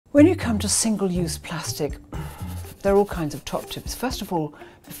When you come to single-use plastic, there are all kinds of top tips. First of all,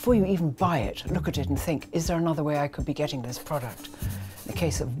 before you even buy it, look at it and think, is there another way I could be getting this product? In the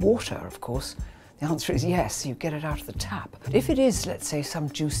case of water, of course, the answer is yes, you get it out of the tap. If it is, let's say, some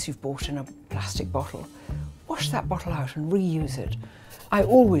juice you've bought in a plastic bottle, wash that bottle out and reuse it. I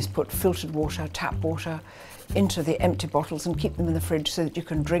always put filtered water, tap water, into the empty bottles and keep them in the fridge so that you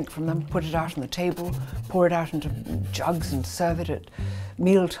can drink from them, put it out on the table, pour it out into jugs and serve it at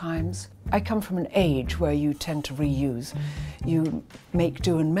meal times. I come from an age where you tend to reuse. You make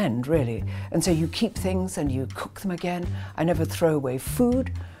do and mend, really. And so you keep things and you cook them again. I never throw away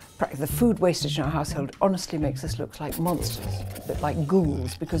food. The food wastage in our household honestly makes us look like monsters, a bit like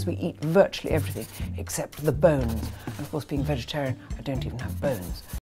ghouls, because we eat virtually everything except the bones. And of course, being vegetarian, I don't even have bones.